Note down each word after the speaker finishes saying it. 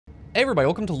Hey everybody,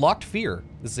 welcome to Locked Fear.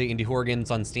 This is a indie horror game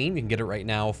that's on Steam. You can get it right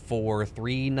now for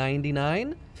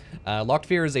 $3.99. Locked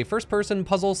Fear is a first-person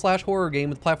puzzle/horror game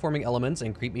with platforming elements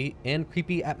and creepy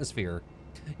atmosphere.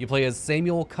 You play as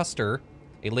Samuel Custer,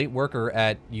 a late worker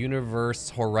at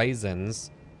Universe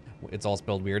Horizons. It's all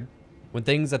spelled weird. When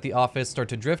things at the office start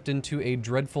to drift into a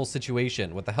dreadful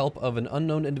situation, with the help of an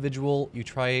unknown individual, you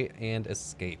try and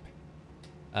escape.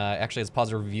 Actually, it's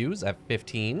positive reviews at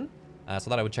 15, so I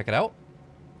thought I would check it out.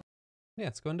 Yeah,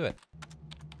 let's go and do it.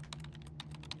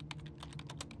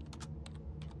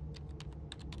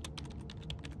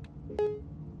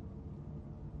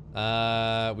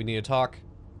 We need to talk.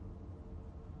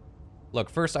 Look,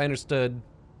 first I understood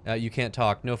you can't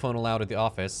talk, no phone allowed at the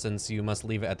office since you must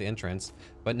leave it at the entrance.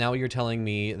 But now you're telling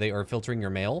me they are filtering your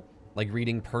mail? Like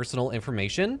reading personal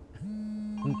information?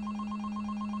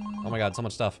 Oh my god, so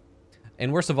much stuff.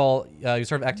 And worst of all, you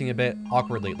started acting a bit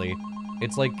awkward lately.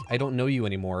 It's like I don't know you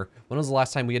anymore. When was the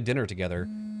last time we had dinner together?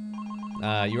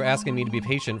 You were asking me to be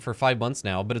patient for 5 months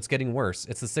now, but it's getting worse.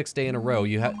 It's the 6th day in a row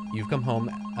you've come home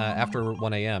after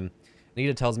 1 a.m.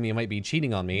 Anita tells me you might be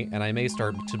cheating on me, and I may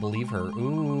start to believe her.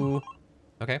 Ooh.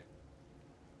 Okay.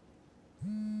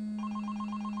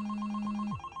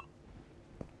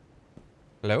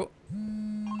 Hello?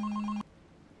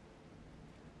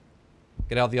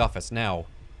 Get out of the office, now.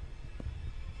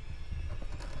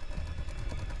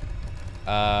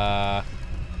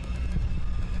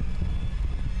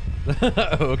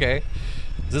 Okay.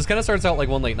 This kind of starts out like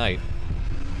One Late Night.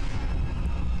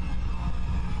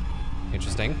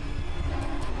 Interesting.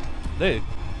 Hey,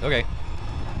 okay.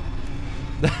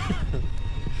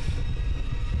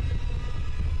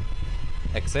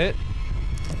 Exit.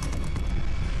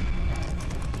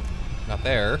 Not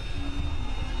there.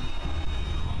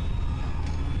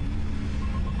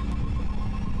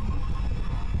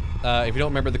 If you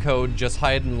don't remember the code, just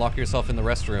hide and lock yourself in the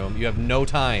restroom. You have no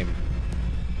time.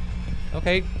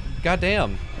 Okay,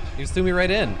 goddamn. You just threw me right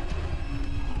in.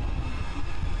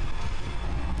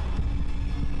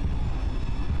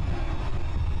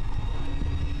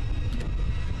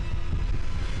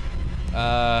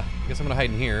 I guess I'm gonna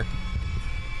hide in here.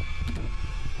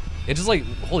 It just like,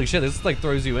 holy shit, this like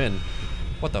throws you in.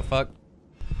 What the fuck?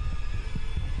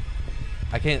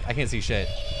 I can't see shit.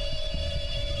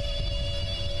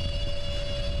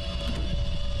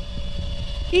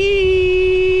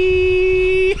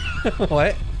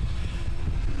 What?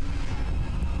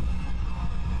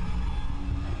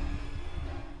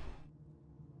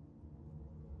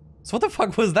 So what the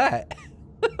fuck was that?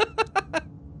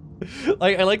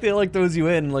 Like, I like that it like throws you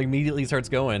in and like immediately starts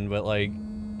going, but like...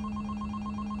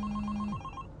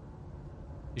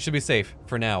 You should be safe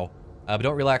for now. But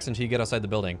don't relax until you get outside the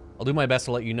building. I'll do my best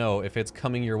to let you know if it's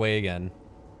coming your way again.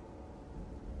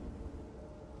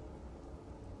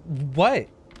 What?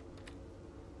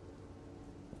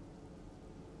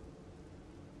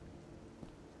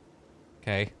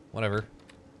 Okay, whatever.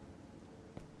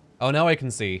 Oh, now I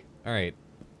can see. Alright.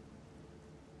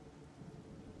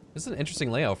 This is an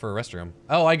interesting layout for a restroom.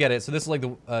 Oh, I get it. So this is like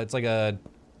the, it's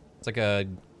like a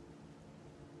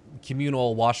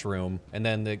communal washroom, and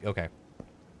then the, okay.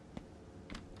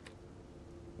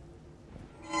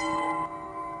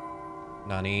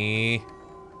 Nani?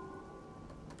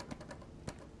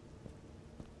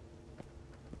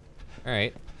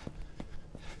 Alright.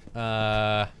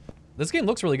 This game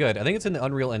looks really good. I think it's in the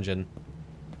Unreal Engine.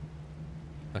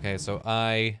 Okay, so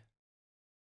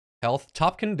health,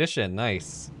 top condition,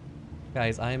 nice.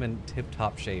 Guys, I am in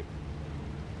tip-top shape.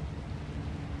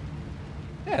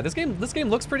 Yeah, this game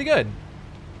looks pretty good.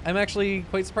 I'm actually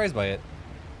quite surprised by it.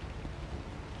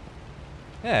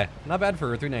 Yeah, not bad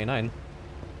for $3.99.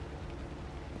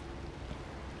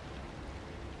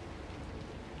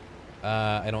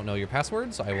 I don't know your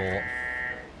password, so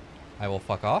I will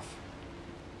fuck off.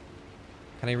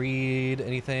 Can I read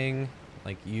anything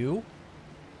like you?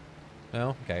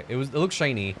 No? Okay. It looks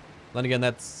shiny. Then again,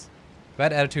 that's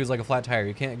bad attitude is like a flat tire.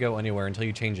 You can't go anywhere until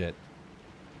you change it.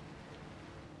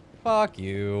 Fuck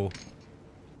you.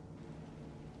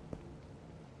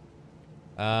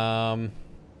 There's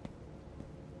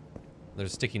a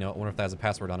sticky note. I wonder if that has a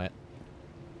password on it.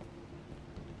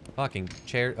 Fucking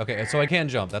chair. Okay, so I can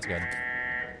jump. That's good.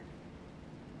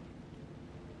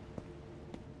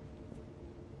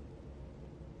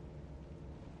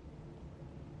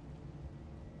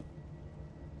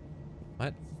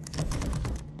 What?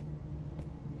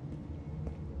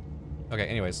 Okay,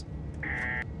 anyways.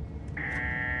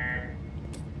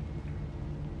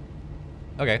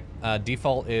 Okay,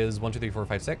 default is 1, 2, 3, 4,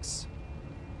 5, 6.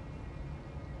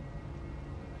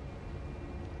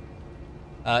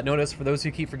 Notice, for those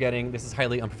who keep forgetting, this is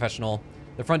highly unprofessional.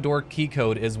 The front door key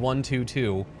code is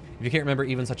 122. If you can't remember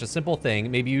even such a simple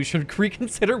thing, maybe you should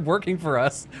reconsider working for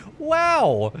us.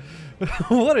 Wow!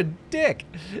 What a dick!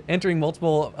 Entering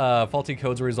multiple faulty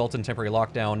codes will result in temporary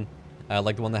lockdown,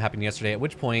 like the one that happened yesterday, at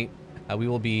which point we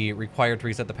will be required to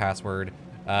reset the password.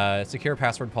 Secure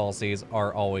password policies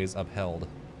are always upheld.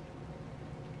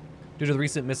 Due to the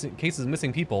recent cases of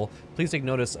missing people, please take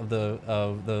notice of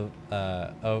the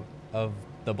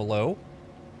below.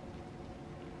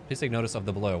 Please take notice of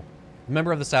the below. A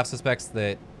member of the staff suspects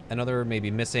that another may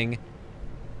be missing.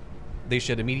 They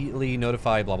should immediately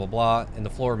notify blah blah blah and the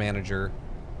floor manager.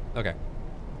 Okay.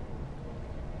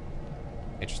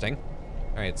 Interesting.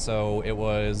 All right, so it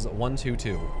was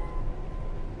 122.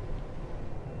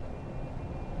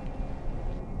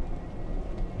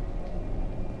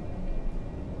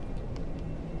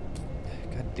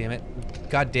 God damn it.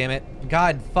 God damn it.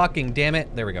 God fucking damn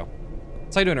it. There we go.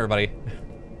 So how you doing, everybody?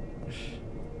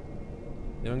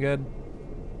 Doing good?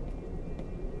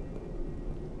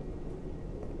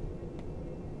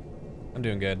 I'm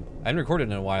doing good. I haven't recorded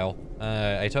in a while.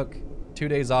 I took 2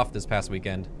 days off this past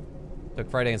weekend. Took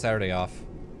Friday and Saturday off.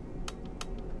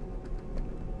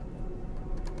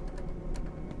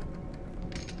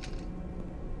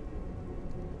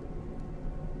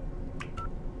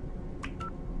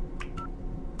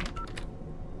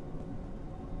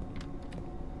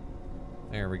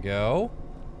 There we go.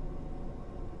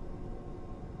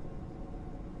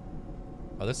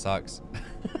 Oh, this sucks.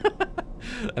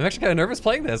 I'm actually kind of nervous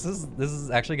playing this. This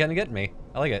is actually gonna get me.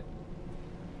 I like it.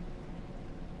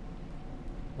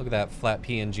 Look at that flat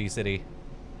PNG city.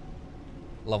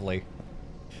 Lovely.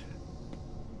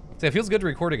 So it feels good to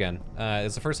record again.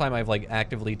 It's the first time I've like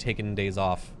actively taken days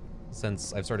off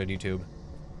since I've started YouTube.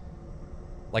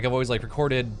 Like I've always like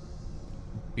recorded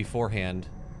beforehand.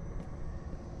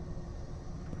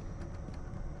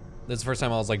 This is the first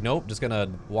time I was like, nope, just gonna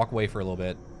walk away for a little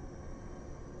bit.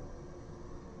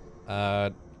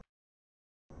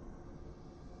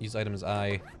 Use item as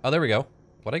I. Oh, there we go.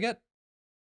 What'd I get?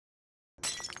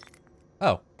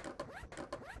 Oh.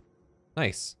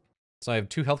 Nice. So I have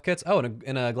 2 health kits. Oh,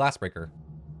 and a glass breaker.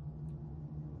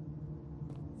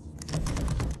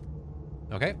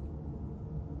 Okay.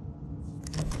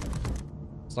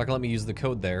 It's not gonna let me use the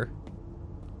code there.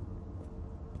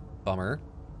 Bummer.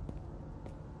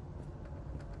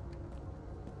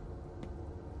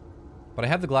 But I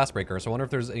have the glass breaker, so I wonder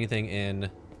if there's anything in...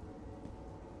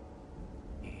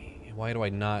 Why do I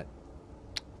not...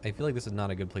 I feel like this is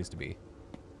not a good place to be.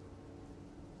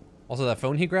 Also, that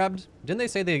phone he grabbed, didn't they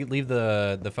say they leave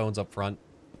the phones up front?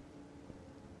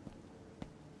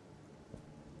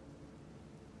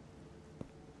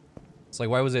 It's like,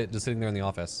 why was it just sitting there in the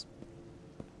office?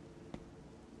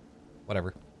 Whatever.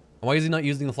 And why is he not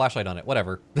using the flashlight on it?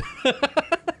 Whatever.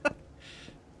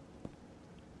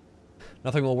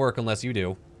 Nothing will work unless you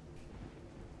do.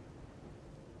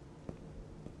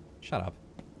 Shut up.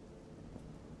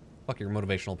 Fuck your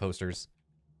motivational posters.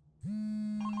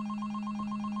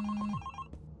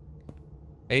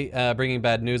 Hey, bringing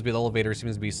bad news, but the elevator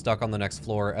seems to be stuck on the next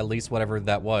floor. At least whatever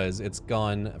that was, it's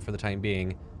gone for the time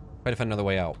being. Try to find another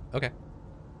way out. Okay.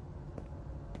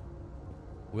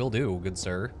 Will do, good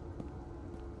sir.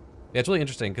 Yeah, it's really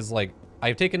interesting, because, like,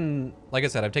 I've taken, like I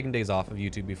said, I've taken days off of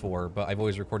YouTube before, but I've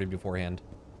always recorded beforehand.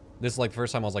 This is like the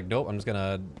first time I was like, nope, I'm just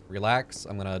gonna relax.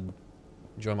 I'm gonna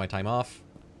enjoy my time off.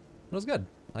 It was good.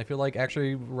 I feel like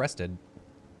actually rested.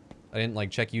 I didn't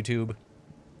like check YouTube.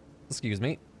 Excuse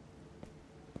me.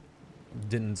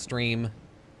 Didn't stream.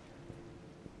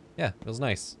 Yeah, it was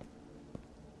nice.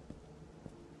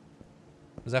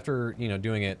 It was after, you know,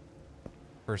 doing it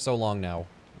for so long now.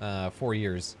 4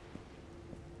 years.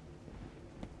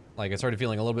 Like, I started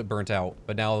feeling a little bit burnt out,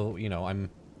 but now, you know, I'm...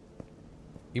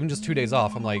 Even just 2 days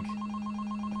off, I'm like...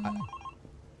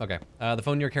 Okay. The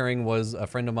phone you're carrying was a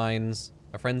friend of mine's...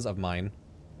 A friend's of mine.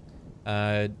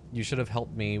 You should have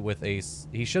helped me with a...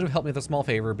 He should have helped me with a small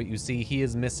favor, but you see, he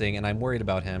is missing, and I'm worried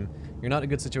about him. You're not in a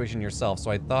good situation yourself, so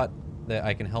I thought that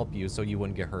I can help you so you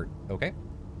wouldn't get hurt. Okay?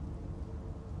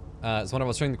 So when I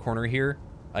was turning the corner here,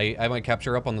 I had my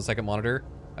capture up on the second monitor.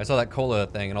 I saw that cola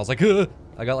thing, and I was like, ugh!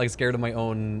 I got, like, scared of my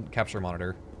own capture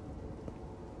monitor.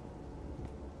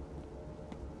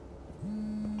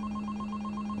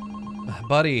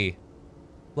 Buddy!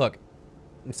 Look,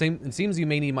 it seems you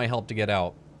may need my help to get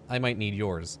out. I might need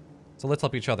yours. So let's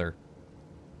help each other.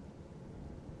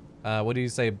 What do you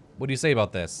say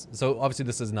about this? So, obviously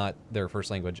this is not their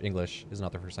first language. English is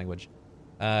not their first language.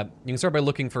 You can start by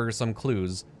looking for some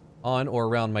clues on or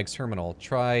around Mike's terminal.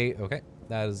 Try... Okay,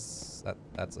 that's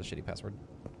a shitty password.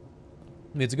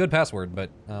 I mean, it's a good password, but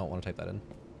I don't want to type that in.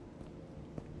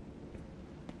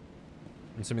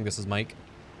 I'm assuming this is Mike.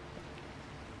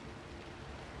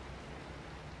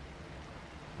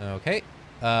 Okay.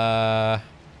 That's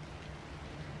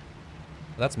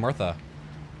Martha.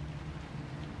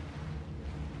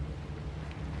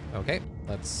 Okay,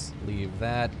 let's leave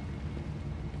that.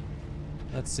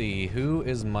 Let's see, who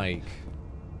is Mike?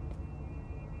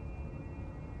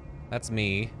 That's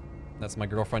me. That's my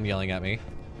girlfriend yelling at me.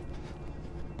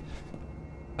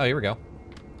 Oh, here we go.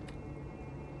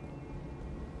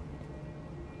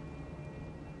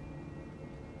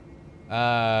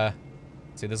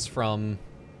 See, this is from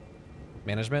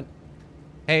management.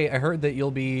 Hey, I heard that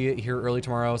you'll be here early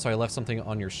tomorrow, so I left something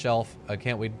on your shelf. I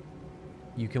can't wait.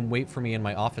 You can wait for me in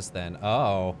my office then.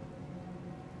 Oh.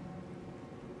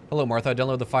 Hello, Martha.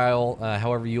 Download the file.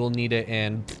 However, you will need it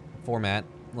in format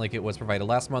like it was provided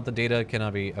last month. The data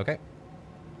cannot be... Okay.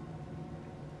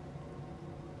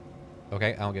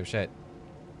 Okay, I don't give a shit.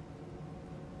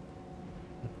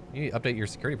 You need to update your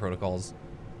security protocols.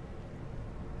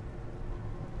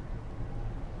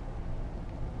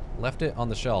 Left it on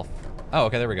the shelf. Oh,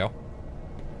 okay, there we go.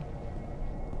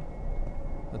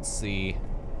 Let's see.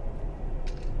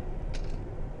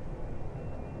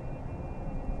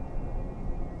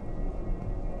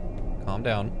 Calm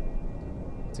down.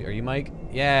 Let's see, are you Mike?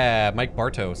 Yeah, Mike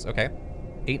Bartos. Okay.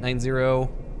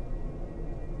 890.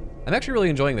 I'm actually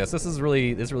really enjoying this. This is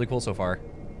really cool so far.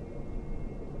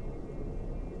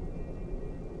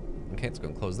 Okay, let's go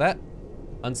and close that.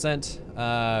 Unsent.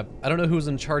 I don't know who's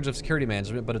in charge of security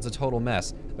management, but it's a total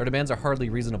mess. Their demands are hardly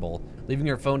reasonable. Leaving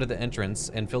your phone at the entrance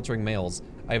and filtering mails.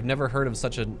 I have never heard of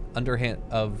such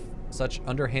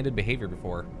underhanded behavior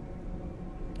before.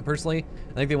 Personally,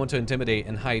 I think they want to intimidate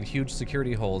and hide huge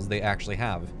security holes they actually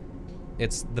have.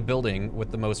 It's the building with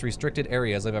the most restricted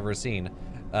areas I've ever seen.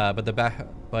 But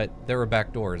there were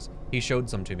back doors. He showed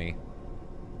some to me.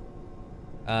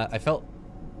 I felt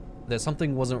that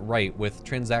something wasn't right with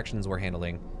transactions we're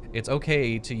handling. It's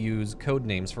okay to use code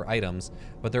names for items,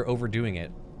 but they're overdoing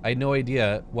it. I had no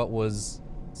idea what was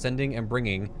sending and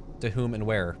bringing to whom and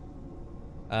where.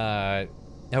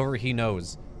 However, he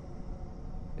knows.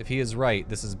 If he is right,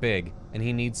 this is big, and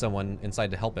he needs someone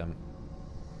inside to help him.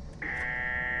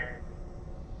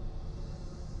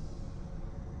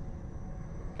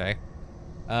 Okay.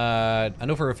 I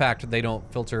know for a fact they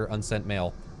don't filter unsent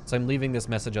mail, so I'm leaving this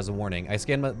message as a warning. I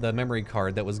scanned the memory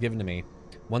card that was given to me.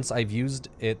 Once I've used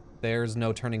it, there's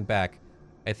no turning back.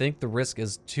 I think the risk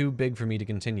is too big for me to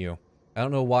continue. I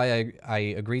don't know why I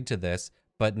agreed to this,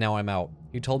 but now I'm out.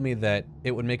 You told me that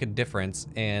it would make a difference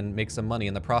and make some money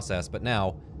in the process, but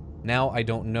now I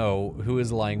don't know who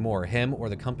is lying more, him or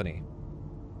the company.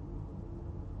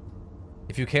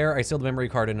 If you care, I sealed the memory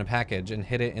card in a package and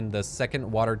hid it in the second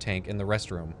water tank in the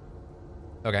restroom.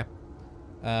 Okay.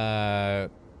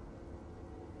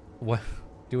 What?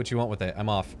 Do what you want with it. I'm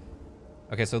off.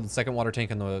 Okay, so the second water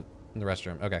tank in the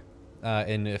restroom. Okay.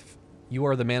 And if you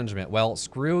are the management, well,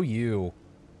 screw you.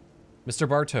 Mr.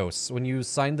 Bartos, when you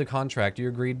signed the contract, you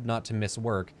agreed not to miss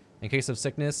work. In case of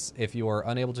sickness, if you are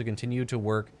unable to continue to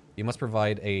work, you must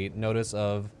provide a notice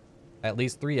of at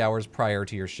least 3 hours prior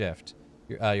to your shift.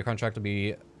 Your contract will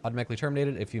be automatically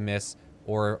terminated if you miss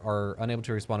or are unable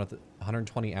to respond with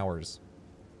 120 hours.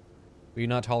 We do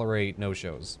not tolerate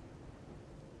no-shows.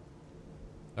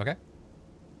 Okay.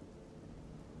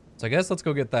 So I guess let's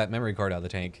go get that memory card out of the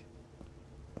tank.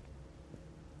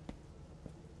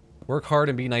 Work hard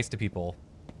and be nice to people.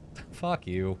 Fuck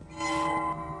you.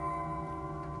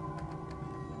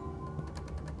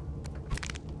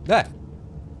 Ah!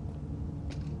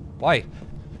 Why?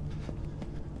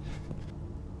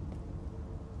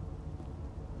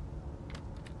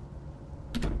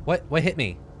 What hit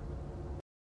me?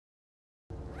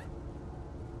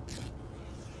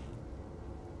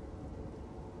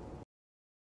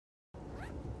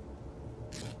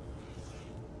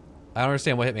 I don't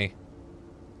understand what hit me.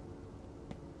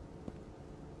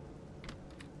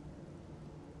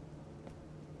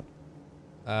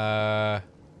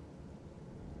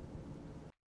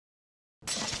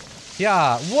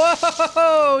 Yeah.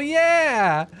 Whoa!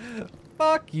 Yeah!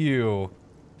 Fuck you.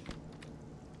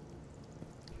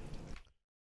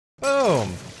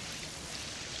 Boom.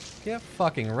 Get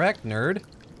fucking wrecked, nerd.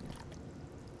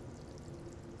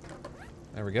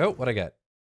 There we go. What'd I get?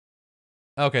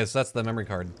 Okay, so that's the memory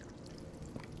card.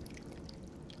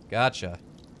 Gotcha.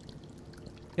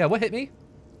 Yeah, what hit me?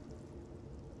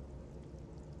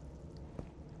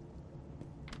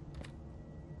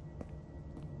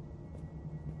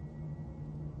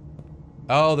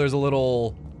 Oh, there's a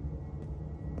little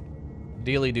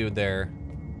dealy dude there.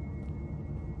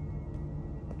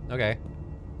 Okay.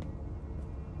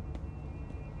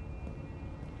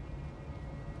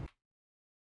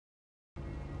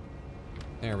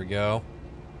 There we go.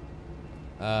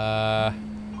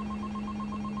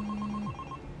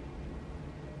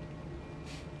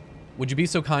 Would you be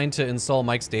so kind to install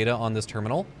Mike's data on this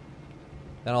terminal?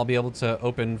 Then I'll be able to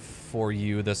open for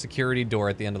you the security door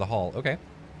at the end of the hall. Okay.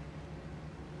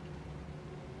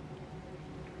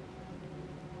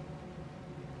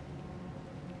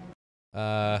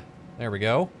 There we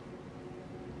go.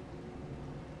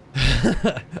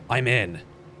 I'm in.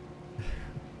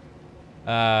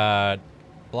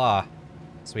 Blah.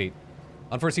 Sweet.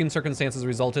 Unforeseen circumstances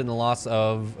resulted in the loss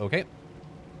of... Okay.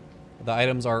 The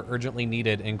items are urgently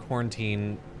needed in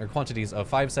quarantine, or quantities of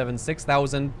 5, 7,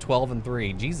 6,000, 12, and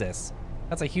 3. Jesus.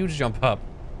 That's a huge jump up.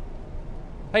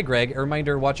 Hi, Greg. A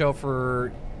reminder, watch out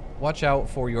for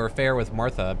your affair with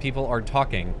Martha. People are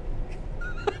talking.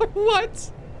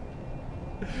 What?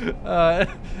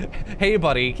 Hey,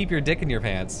 buddy. Keep your dick in your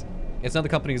pants. It's not the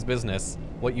company's business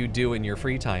what you do in your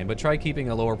free time, but try keeping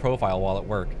a lower profile while at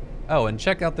work. Oh, and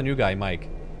check out the new guy, Mike.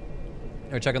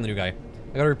 Or check on the new guy.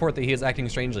 I got a report that he is acting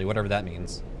strangely, whatever that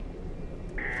means.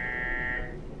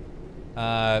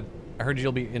 I heard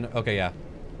you'll be in... Okay, yeah.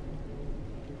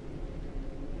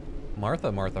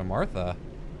 Martha, Martha, Martha.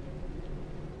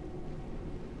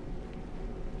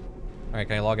 Alright,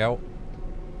 can I log out?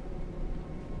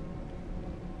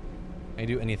 Can I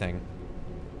do anything?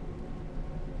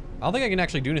 I don't think I can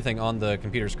actually do anything on the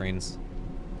computer screens.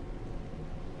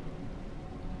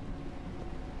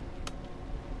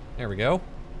 There we go.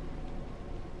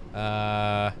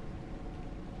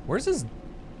 Where's his...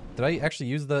 Did I actually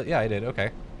use the... Yeah, I did.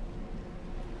 Okay.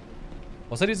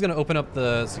 Well, said he's gonna open up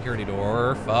the security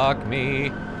door. Fuck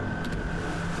me.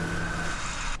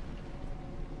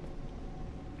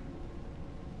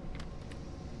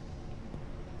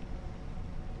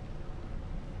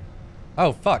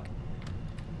 Oh, fuck.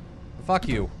 Fuck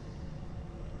you.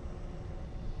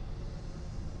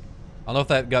 I don't know if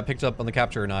that got picked up on the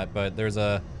capture or not, but there's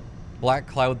a black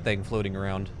cloud thing floating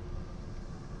around.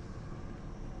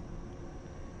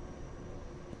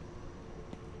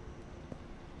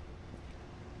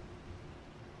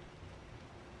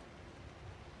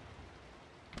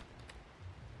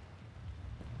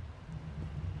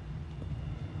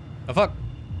 Oh, fuck.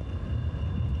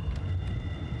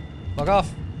 Fuck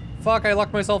off. Fuck, I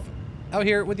locked myself out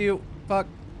here with you. Fuck.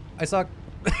 I suck.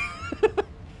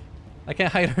 I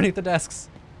can't hide underneath the desks.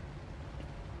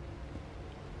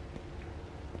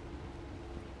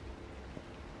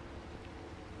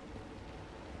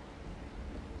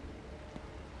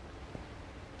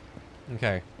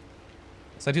 Okay.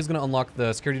 Said he's gonna unlock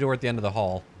the security door at the end of the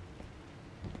hall.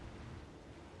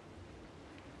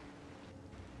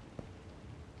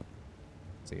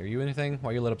 Let's see, are you anything?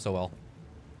 Why are you lit up so well?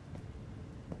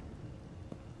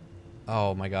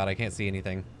 Oh my god, I can't see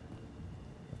anything.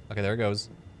 Okay, there it goes.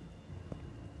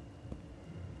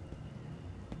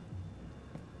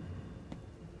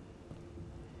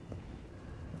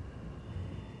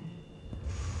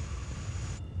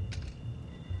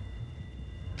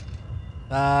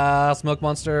 Smoke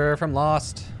monster from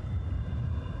Lost.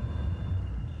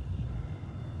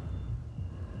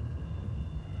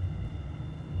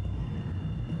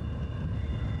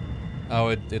 Oh,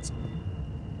 it's...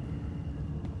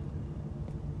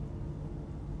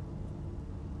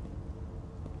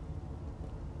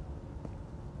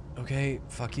 Okay,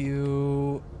 fuck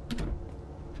you.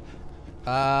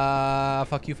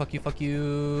 Fuck you, fuck you, fuck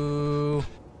you.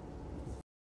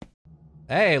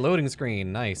 Hey, loading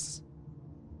screen, nice.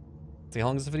 See, how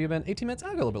long has this video been? 18 minutes? I'll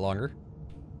go a little bit longer.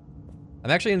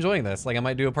 I'm actually enjoying this. Like, I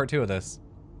might do a part 2 of this.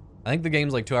 I think the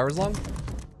game's like 2 hours long.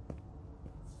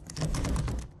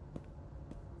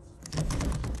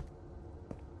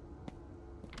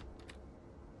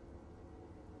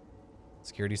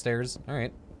 Security stairs. All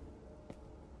right.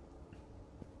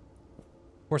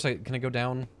 Of course, can I go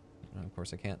down? Oh, of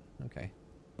course I can't. Okay.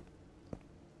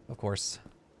 Of course.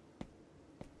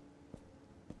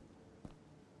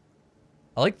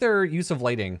 I like their use of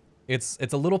lighting. It's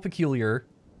a little peculiar.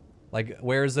 Like,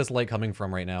 where is this light coming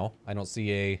from right now? I don't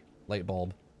see a light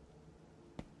bulb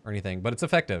or anything, but it's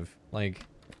effective. Like,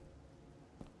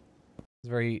 it's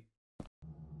very...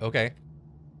 Okay.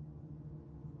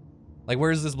 Like,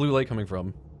 where is this blue light coming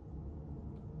from?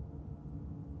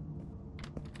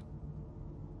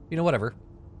 You know, whatever.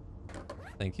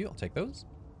 Thank you, I'll take those.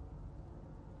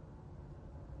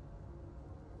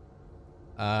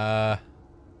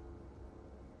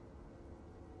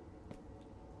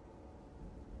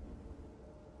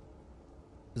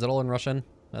 Is it all in Russian?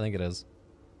 I think it is.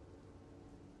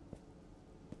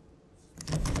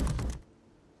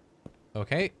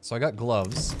 Okay, so I got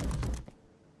gloves.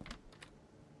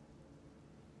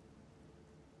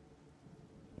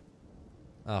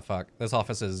 Oh, fuck. This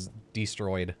office is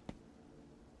destroyed.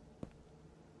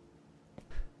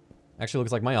 Actually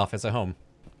looks like my office at home.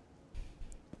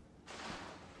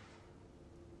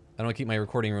 I don't keep my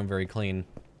recording room very clean.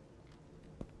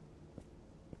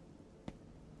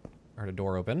 I heard a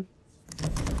door open.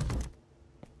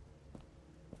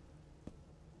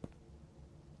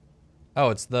 Oh,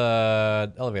 it's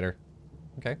the elevator.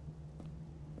 Okay.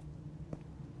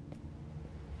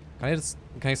 Can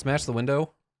I smash the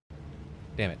window?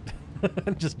 Damn it.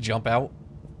 Just jump out.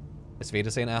 Is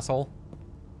Vetus an asshole?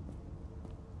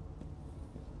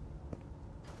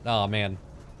 Oh man.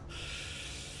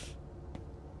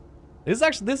 This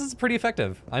is pretty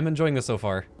effective. I'm enjoying this so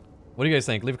far. What do you guys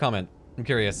think? Leave a comment. I'm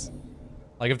curious.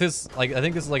 Like if this, like I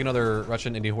think this is like another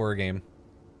Russian indie horror game.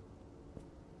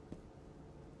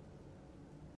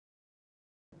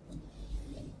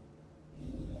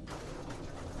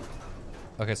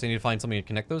 Okay, so you need to find something to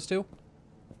connect those two.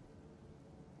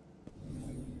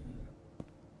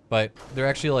 But they're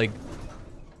actually like,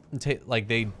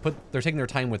 they're taking their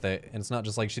time with it, and it's not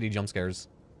just like shitty jump scares.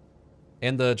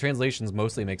 And the translations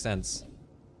mostly make sense.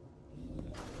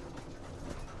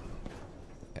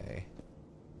 Okay.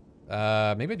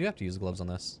 Maybe I do have to use gloves on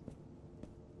this.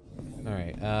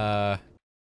 Alright,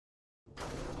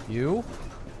 you?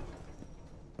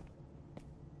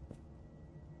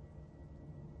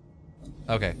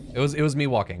 Okay, it was me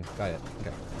walking. Got it.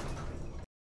 Okay.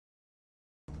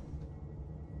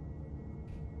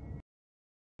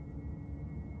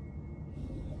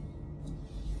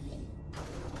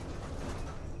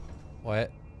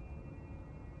 What?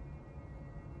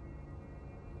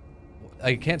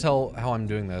 I can't tell how I'm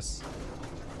doing this.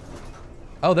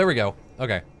 Oh, there we go.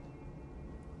 Okay.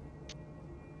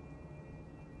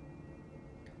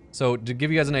 So, to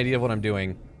give you guys an idea of what I'm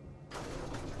doing.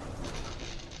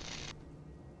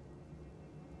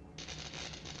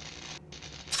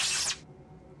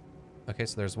 Okay,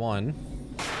 so there's one.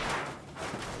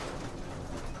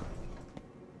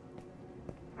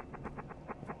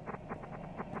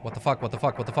 What the fuck, what the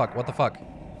fuck, what the fuck, what the fuck?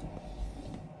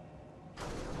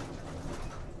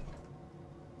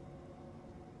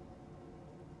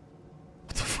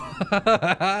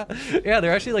 Yeah,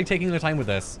 they're actually like taking their time with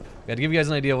this. Yeah, to give you guys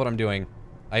an idea of what I'm doing,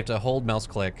 I have to hold mouse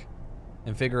click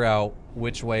and figure out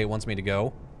which way it wants me to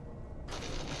go.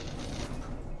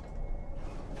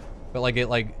 But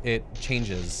like it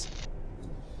changes.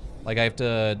 Like I have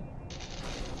to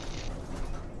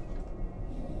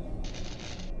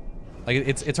like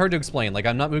it's hard to explain. Like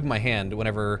I'm not moving my hand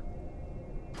whenever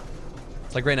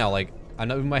it's like right now, like I'm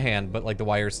not moving my hand, but like the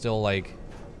wire's still like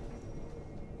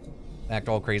act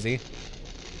all crazy.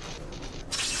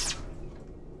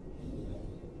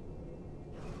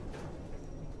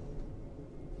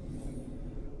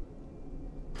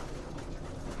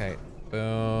 Okay.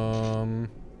 Boom.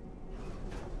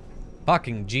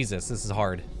 Fucking Jesus, this is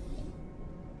hard.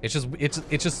 It's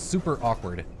just super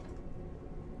awkward.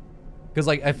 Because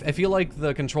like I feel like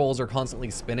the controls are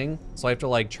constantly spinning, so I have to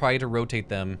like try to rotate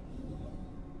them.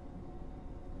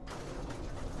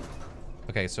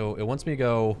 Okay, so it wants me to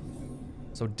go.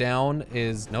 So down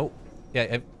is nope.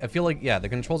 Yeah, I feel like yeah, the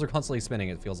controls are constantly spinning.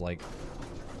 It feels like.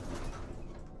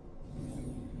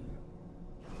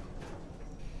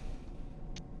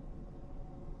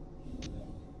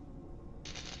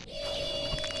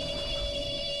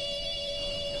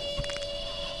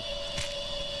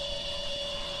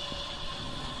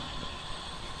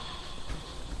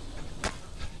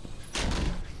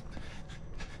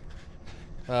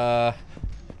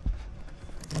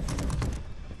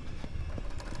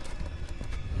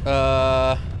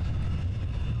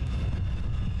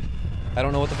 I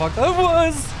don't know what the fuck that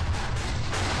was!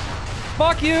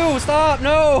 Fuck you! Stop!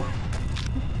 No!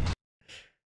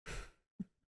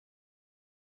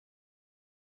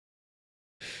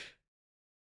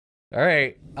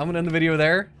 Alright, I'm gonna end the video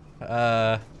there.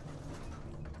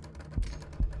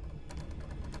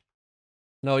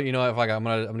 No, you know what, fuck, I'm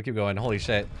gonna keep going. Holy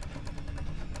shit.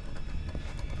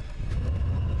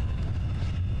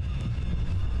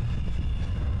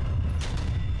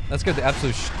 That scared the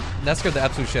absolute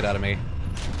shit out of me.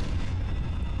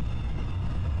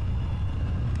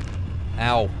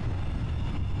 Ow.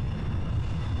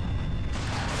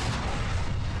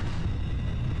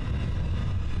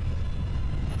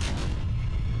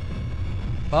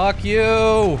 Fuck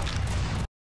you!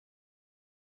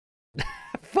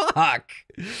 Fuck!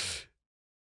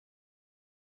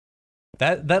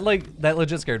 That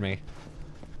legit scared me.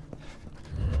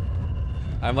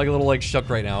 I'm like a little like shook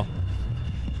right now.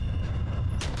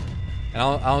 And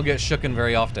I don't get shooken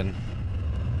very often.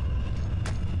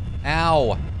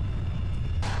 Ow!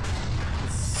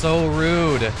 It's so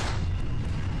rude.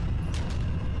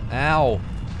 Ow.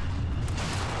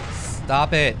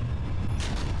 Stop it.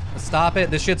 Stop it.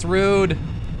 This shit's rude.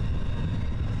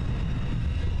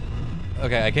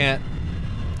 Okay, I can't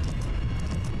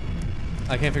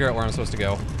figure out where I'm supposed to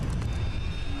go.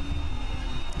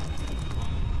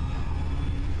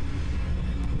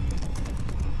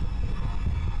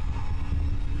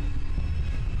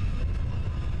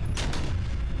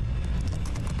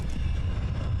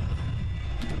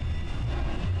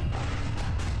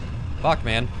 Fuck,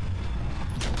 man.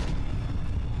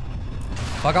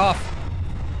 Fuck off.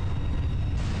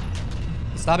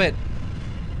 Stop it.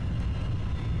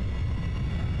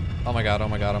 Oh my god, oh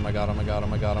my god, oh my god, oh my god, oh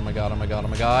my god, oh my god, oh my god, oh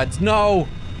my god. No!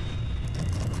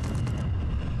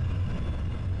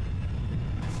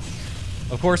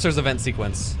 Of course there's a vent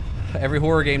sequence. Every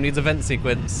horror game needs a vent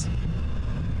sequence.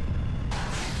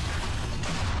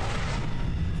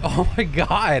 Oh my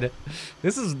god.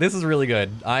 This is really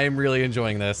good. I am really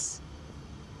enjoying this.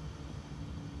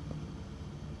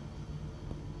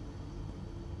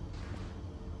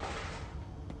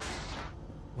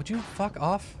 Would you fuck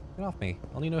off? Get off me.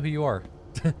 I don't even know who you are.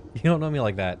 You don't know me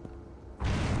like that.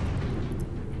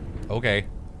 Okay.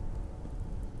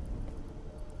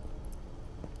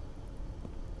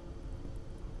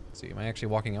 Let's see, am I actually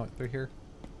walking out through here?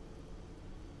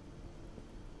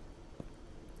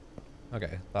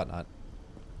 Okay, thought not.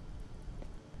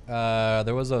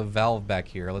 There was a valve back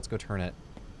here. Let's go turn it.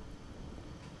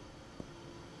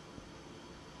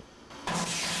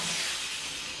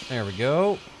 There we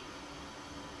go.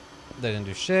 That didn't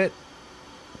do shit.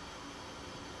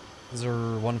 Is there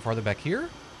one farther back here?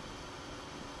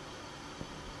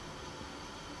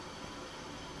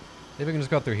 Maybe we can just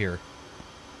go up through here.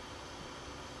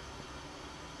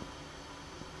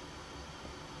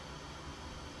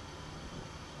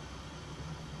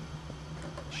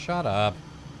 Shut up.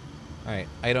 Alright,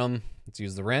 item. Let's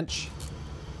use the wrench.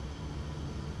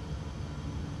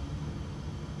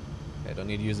 Okay, don't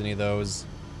need to use any of those.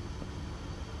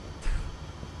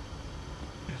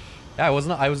 Yeah, I was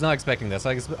not expecting this.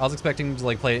 I was expecting to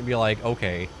like play it and be like,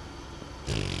 okay.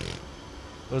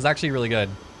 It was actually really good.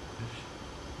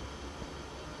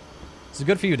 So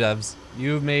good for you, devs.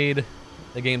 You've made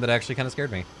a game that actually kind of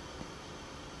scared me.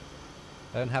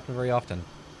 That didn't happen very often.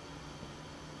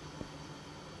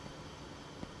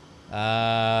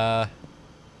 Alright.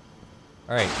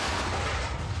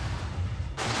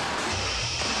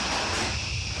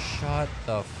 Shut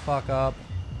the fuck up.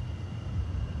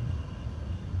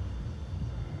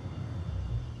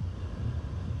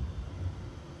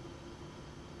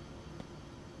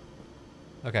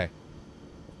 Okay.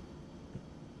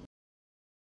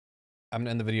 I'm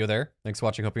gonna end the video there. Thanks for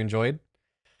watching. Hope you enjoyed.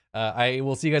 I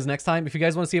will see you guys next time. If you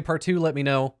guys want to see a part 2, let me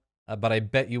know. But I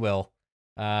bet you will.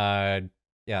 Yeah,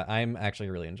 I'm actually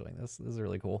really enjoying this. This is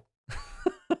really cool.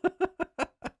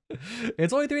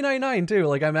 It's only $3.99 too.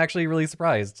 Like, I'm actually really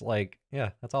surprised. Like,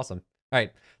 yeah, that's awesome. All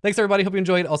right. Thanks everybody. Hope you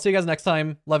enjoyed. I'll see you guys next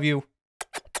time. Love you.